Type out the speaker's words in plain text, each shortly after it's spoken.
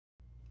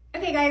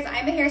Okay guys,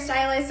 I'm a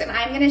hairstylist and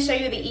I'm going to show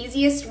you the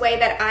easiest way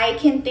that I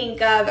can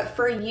think of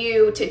for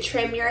you to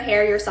trim your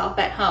hair yourself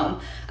at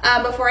home.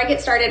 Before I get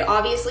started,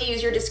 obviously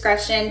use your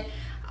discretion.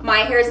 My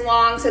hair is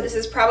long, so this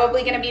is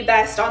probably going to be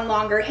best on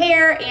longer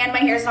hair, and my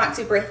hair is not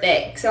super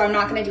thick, so I'm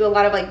not going to do a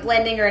lot of like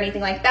blending or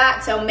anything like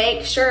that. So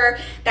make sure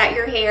that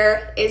your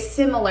hair is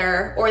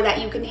similar, or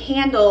that you can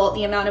handle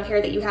the amount of hair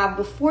that you have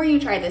before you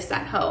try this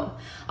at home.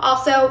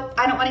 Also,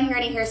 I don't want to hear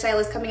any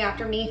hairstylists coming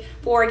after me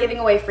for giving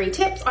away free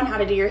tips on how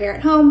to do your hair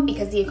at home,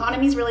 because the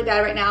economy is really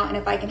bad right now, and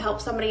if I can help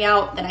somebody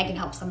out, then I can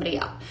help somebody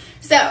out.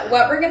 So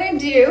what we're going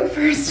to do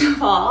first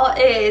of all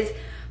is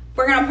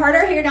we're going to part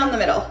our hair down the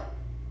middle.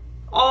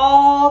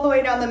 All the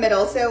way down the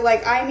middle. So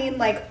like, I mean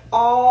like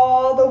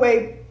all the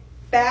way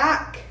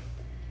back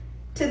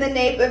to the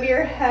nape of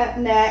your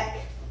neck,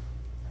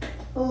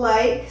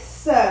 like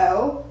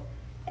so.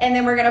 And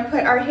then we're gonna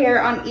put our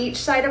hair on each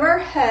side of our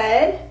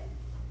head,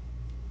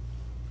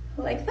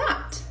 like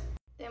that.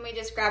 Then we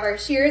just grab our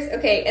shears.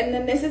 Okay, and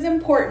then this is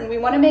important. We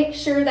wanna make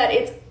sure that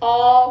it's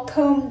all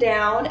combed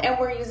down and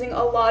we're using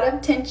a lot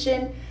of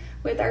tension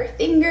with our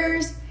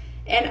fingers.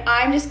 And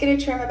I'm just gonna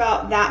trim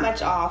about that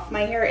much off.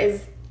 My hair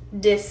is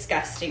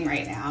disgusting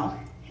right now.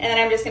 And then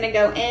I'm just gonna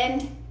go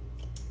in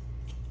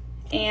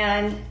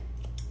and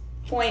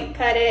point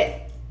cut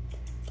it,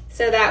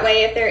 so that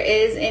way if there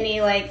is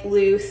any like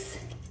loose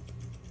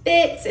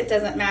bits, it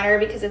doesn't matter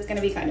because it's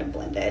gonna be kind of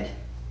blended. And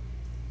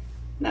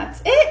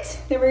that's it.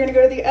 Then we're gonna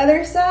go to the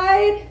other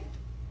side.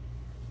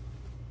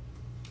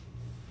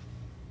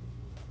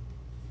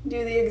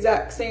 Do the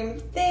exact same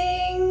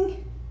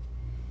thing.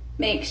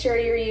 Make sure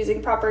you're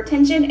using proper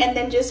tension, and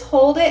then just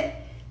hold it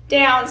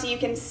down so you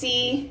can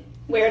see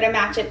where to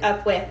match it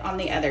up with on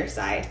the other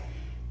side.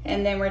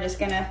 And then we're just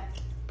gonna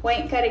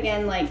point cut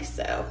again like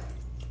so.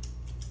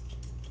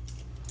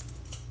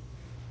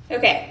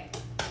 Okay,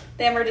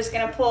 then we're just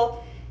gonna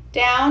pull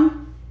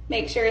down,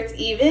 make sure it's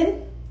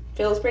even.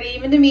 Feels pretty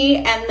even to me,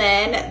 and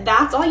then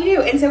that's all you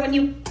do. And so when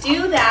you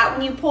do that,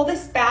 when you pull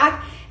this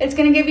back, it's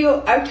gonna give you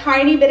a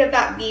tiny bit of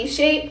that V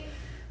shape,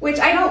 which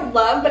I don't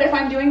love, but if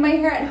I'm doing my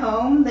hair at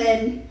home,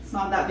 then it's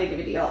not that big of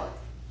a deal.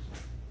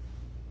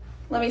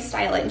 Let me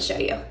style it and show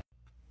you.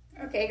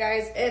 Okay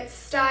guys, it's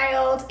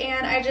styled,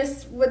 and I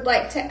just would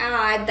like to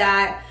add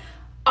that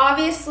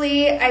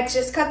obviously I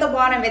just cut the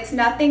bottom. It's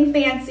nothing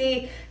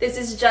fancy. This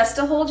is just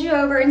to hold you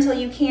over until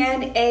you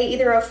can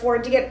either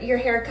afford to get your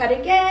hair cut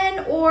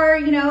again, or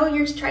you know,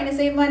 you're just trying to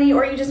save money,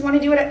 or you just want to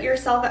do it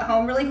yourself at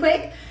home really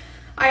quick.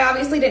 I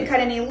obviously didn't cut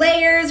any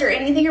layers or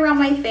anything around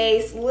my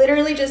face,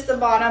 literally just the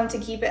bottom to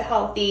keep it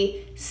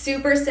healthy.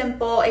 Super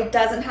simple. It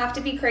doesn't have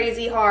to be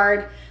crazy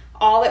hard.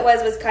 All it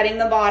was cutting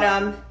the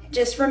bottom.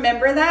 Just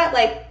remember that,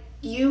 like,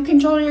 you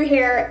control your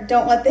hair,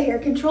 don't let the hair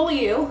control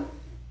you.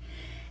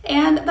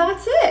 And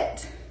that's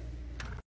it.